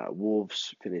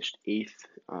 Wolves finished 8th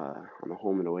on the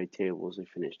home and away tables. They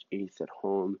finished 8th at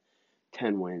home,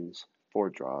 10 wins, 4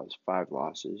 draws, 5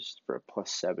 losses for a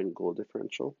 +7 goal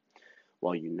differential,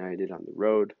 while United on the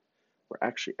road were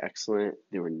actually excellent.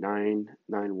 They were 9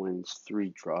 wins, 3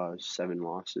 draws, 7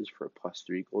 losses for a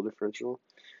 +3 goal differential.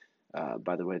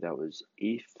 By the way, that was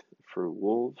 8th for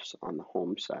Wolves on the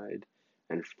home side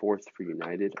and 4th for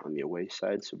United on the away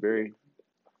side. So very,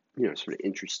 sort of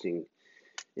interesting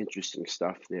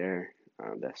stuff there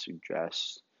that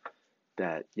suggests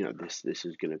that this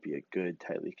is going to be a good,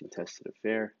 tightly contested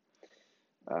affair.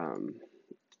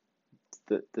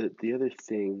 The other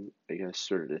thing I guess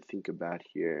sort of to think about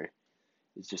here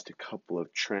is just a couple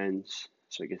of trends.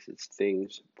 So I guess it's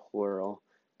things plural.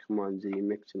 Come on, Z,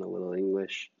 mix in a little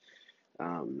English.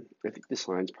 I think this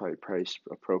line's probably priced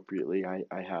appropriately.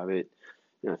 I have it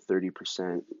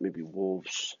 30% maybe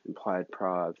Wolves implied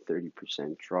prov,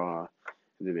 30% draw,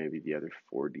 and then maybe the other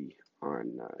 40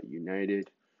 on United,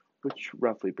 which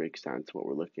roughly breaks down to what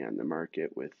we're looking at in the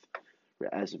market with,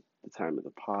 as of the time of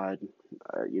the pod,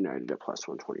 United at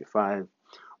 +125,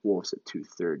 Wolves at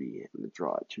 230, and the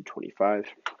draw at 225.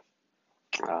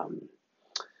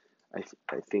 I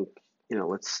think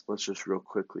let's just real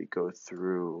quickly go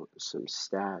through some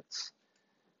stats.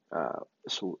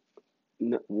 So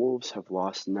Wolves have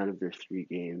lost none of their 3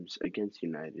 games against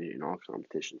United in all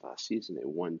competitions last season. They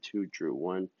won 2, drew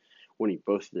 1, winning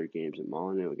both of their games at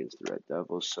ManU against the Red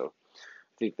Devils. So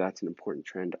I think that's an important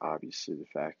trend. Obviously, the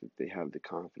fact that they have the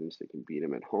confidence they can beat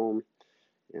them at home,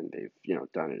 and they've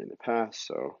done it in the past.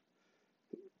 So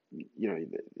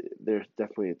they're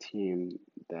definitely a team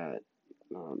that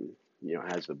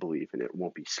has a belief, and it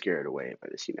won't be scared away by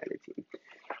this United team.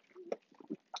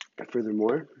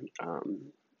 Furthermore,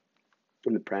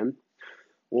 in the Prem,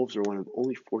 Wolves are one of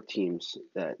only 4 teams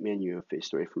that ManU have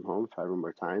faced away from home 5 or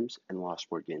more times and lost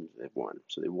more games than they've won.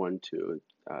 So they won 2,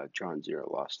 drawn 0,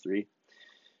 lost 3.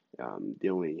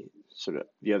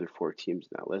 The other 4 teams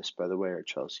in that list, by the way, are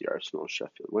Chelsea, Arsenal,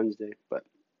 Sheffield Wednesday. But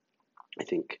I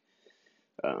think,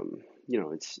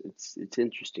 it's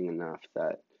interesting enough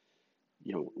that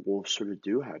Wolves sort of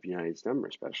do have United's number,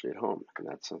 especially at home, and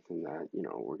that's something that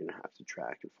we're going to have to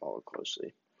track and follow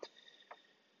closely.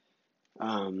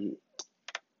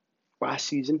 Last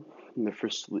season, in the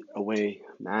first away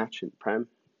match in Prem,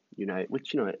 United,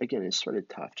 which again is sort of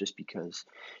tough, just because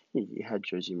you had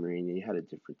Jose Mourinho, you had a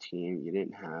different team, you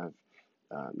didn't have,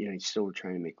 you still were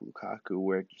trying to make Lukaku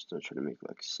work, you're still trying to make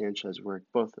Alexis Sanchez work.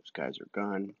 Both those guys are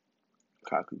gone.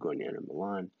 Lukaku going to Inter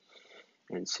Milan,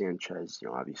 and Sanchez,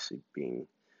 obviously being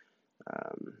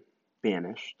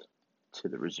banished to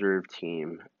the reserve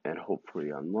team and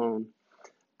hopefully on loan.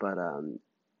 But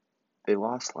they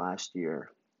lost last year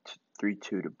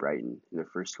 3-2 to Brighton in their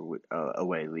first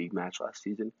away league match last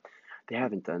season. They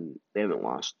haven't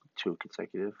lost 2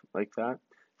 consecutive like that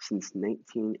since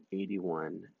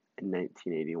 1981 and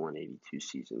 1981-82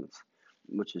 seasons,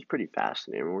 which is pretty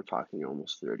fascinating. We're talking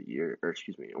almost 30 years, or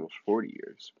excuse me, almost 40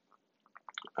 years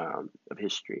of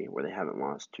history where they haven't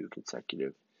lost two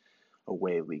consecutive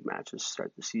away league matches to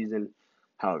start the season.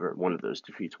 However, one of those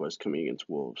defeats was coming against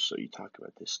Wolves, so you talk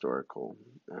about the historical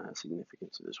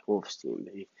significance of this Wolves team.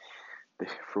 They,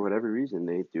 for whatever reason,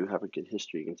 they do have a good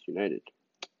history against United.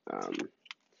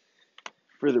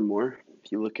 Furthermore,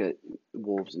 if you look at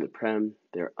Wolves in the Prem,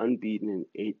 they're unbeaten in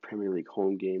 8 Premier League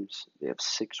home games. They have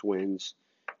 6 wins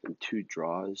and 2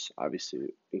 draws,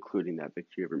 obviously including that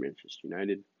victory over Manchester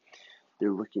United.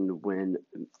 They're looking to win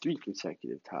 3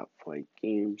 consecutive top-flight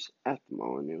games at the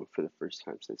ManU for the first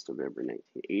time since November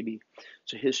 1980.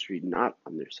 So history not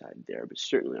on their side there, but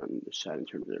certainly on their side in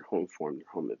terms of their home form, their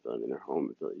home ability, and their home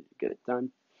ability to get it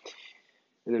done.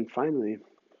 And then finally,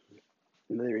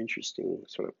 another interesting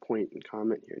sort of point and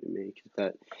comment here to make is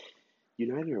that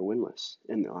United are winless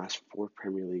in the last 4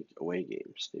 Premier League away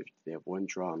games. They have 1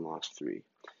 draw and lost 3.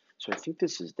 So I think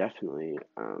this is definitely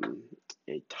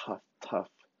a tough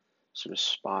sort of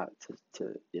spot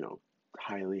to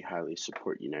highly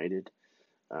support United.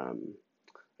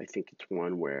 I think it's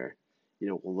one where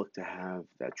we'll look to have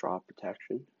that draw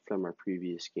protection from our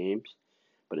previous games,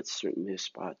 but it's certainly a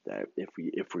spot that if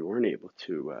we weren't able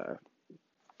to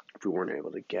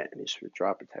get any sort of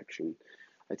draw protection,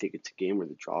 I think it's a game where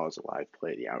the draw is a live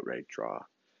play, the outright draw,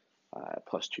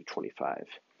 plus 225.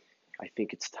 I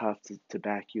think it's tough to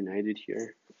back United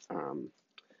here.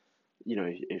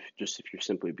 If you're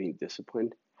simply being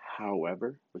disciplined.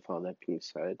 However, with all that being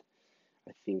said,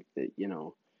 I think that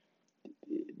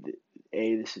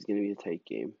this is going to be a tight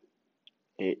game.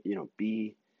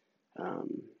 B,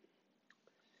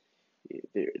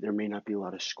 there may not be a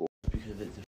lot of scores because of it.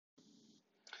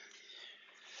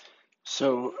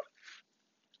 So,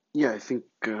 I think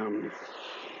to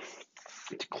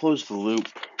close the loop,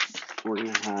 we're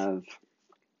going to have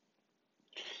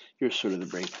here's sort of the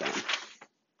breakdown.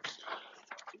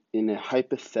 In a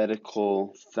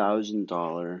hypothetical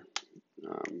 $1,000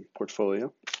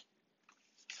 portfolio,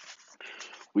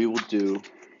 we will do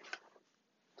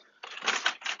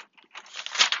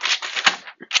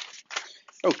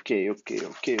okay.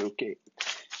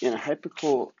 In a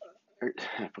hypothetical,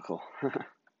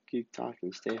 keep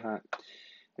talking, stay hot.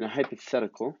 In a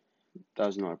hypothetical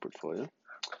 $1,000 portfolio,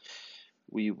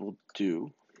 we will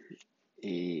do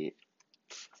a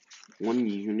 1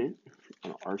 unit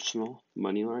on Arsenal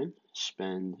money line,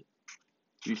 spend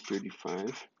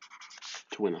 335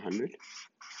 to win 100.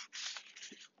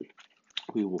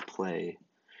 We will play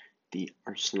the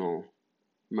Arsenal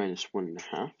minus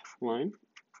 1.5 line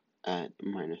at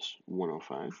minus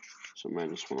 105, so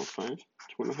minus 105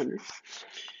 to win 100.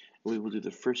 We will do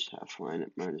the first half line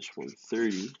at minus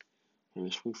 130 to win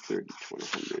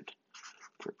 100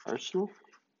 for Arsenal,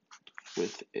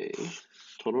 with a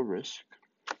total risk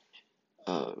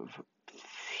of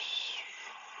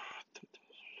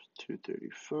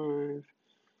 235,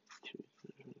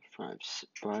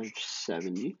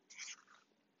 570,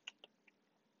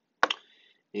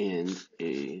 and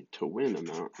a to win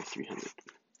amount of 300.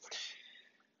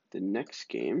 The next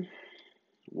game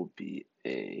will be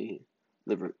a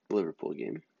Liverpool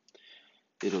game.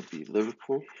 It'll be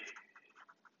Liverpool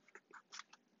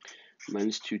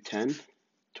minus 210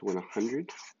 to win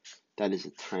 100. That is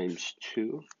a times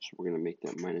 2, so we're going to make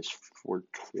that minus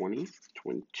 420 to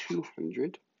win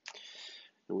 200.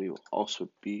 And we will also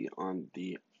be on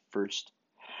the first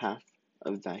half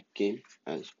of that game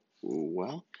as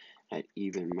well at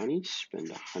even money, spend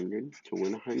 100 to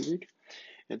win 100.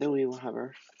 And then we will have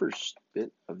our first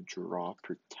bit of draw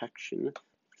protection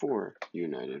for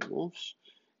United Wolves,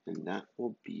 and that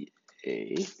will be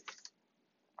a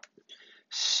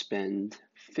spend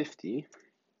 50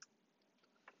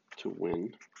 to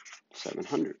win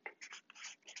 700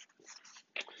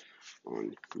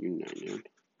 on United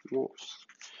Wolves.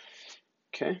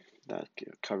 Okay, that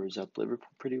covers up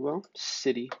Liverpool pretty well.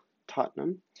 City,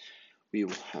 Tottenham, we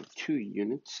will have 2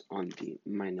 units on the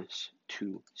minus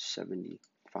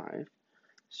 275.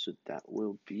 So that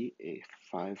will be a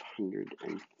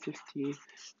 550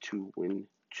 to win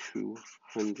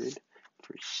 200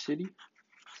 for City.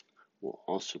 We'll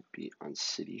also be on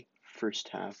City first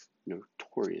half,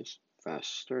 notorious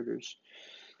fast starters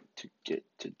to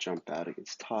jump out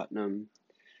against Tottenham.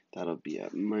 That'll be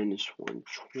at minus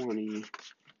 120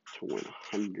 to win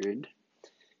 100.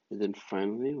 And then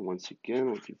finally, once again,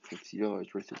 we'll do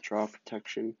 $50 worth of draw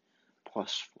protection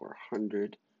plus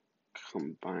 400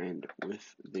 combined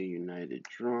with the United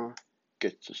draw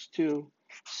gets us to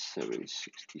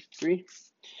 763.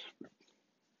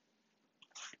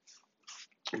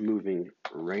 moving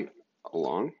right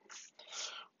along,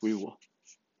 we will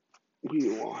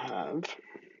have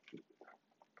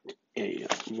a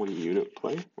 1-unit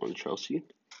play on Chelsea.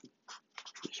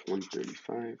 It's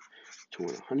 135 to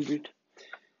 100,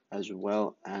 as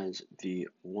well as the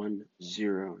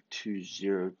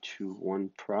 102021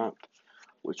 prop,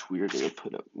 which we are going to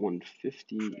put up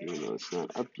 150, even though it's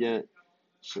not up yet.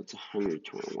 So it's 100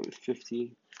 to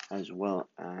 150, as well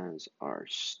as our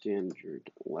standard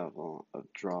level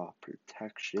of draw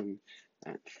protection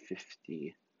at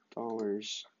 $50.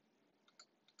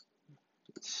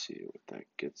 Let's see what that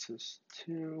gets us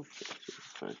to.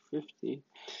 550.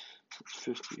 It's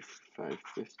 50 for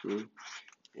 550.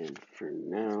 And for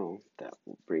now, that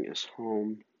will bring us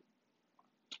home.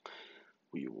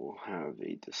 We will have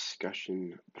a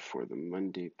discussion before the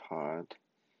Monday pod.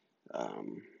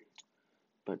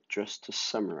 But just to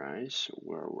summarize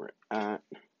where we're at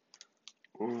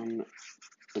on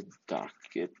the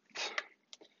docket,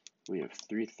 we have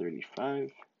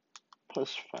 335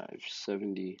 plus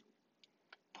 570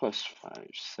 plus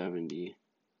 570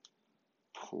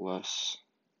 plus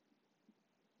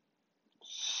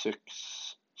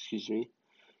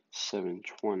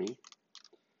 720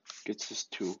 gets us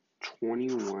to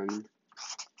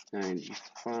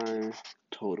 2195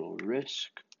 total risk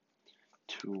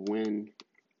to win.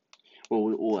 Well,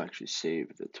 we'll actually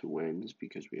save the to wins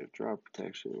because we have draw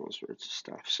protection and all sorts of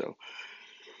stuff. So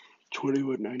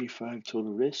 2195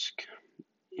 total risk,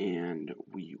 and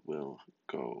we will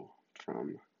go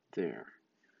from there.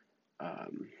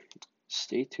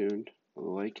 Stay tuned,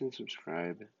 like and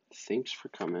subscribe. Thanks for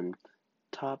coming.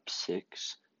 Top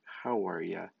 6, how are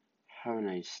ya? Have a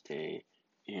nice day,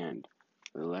 and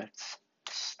let's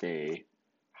stay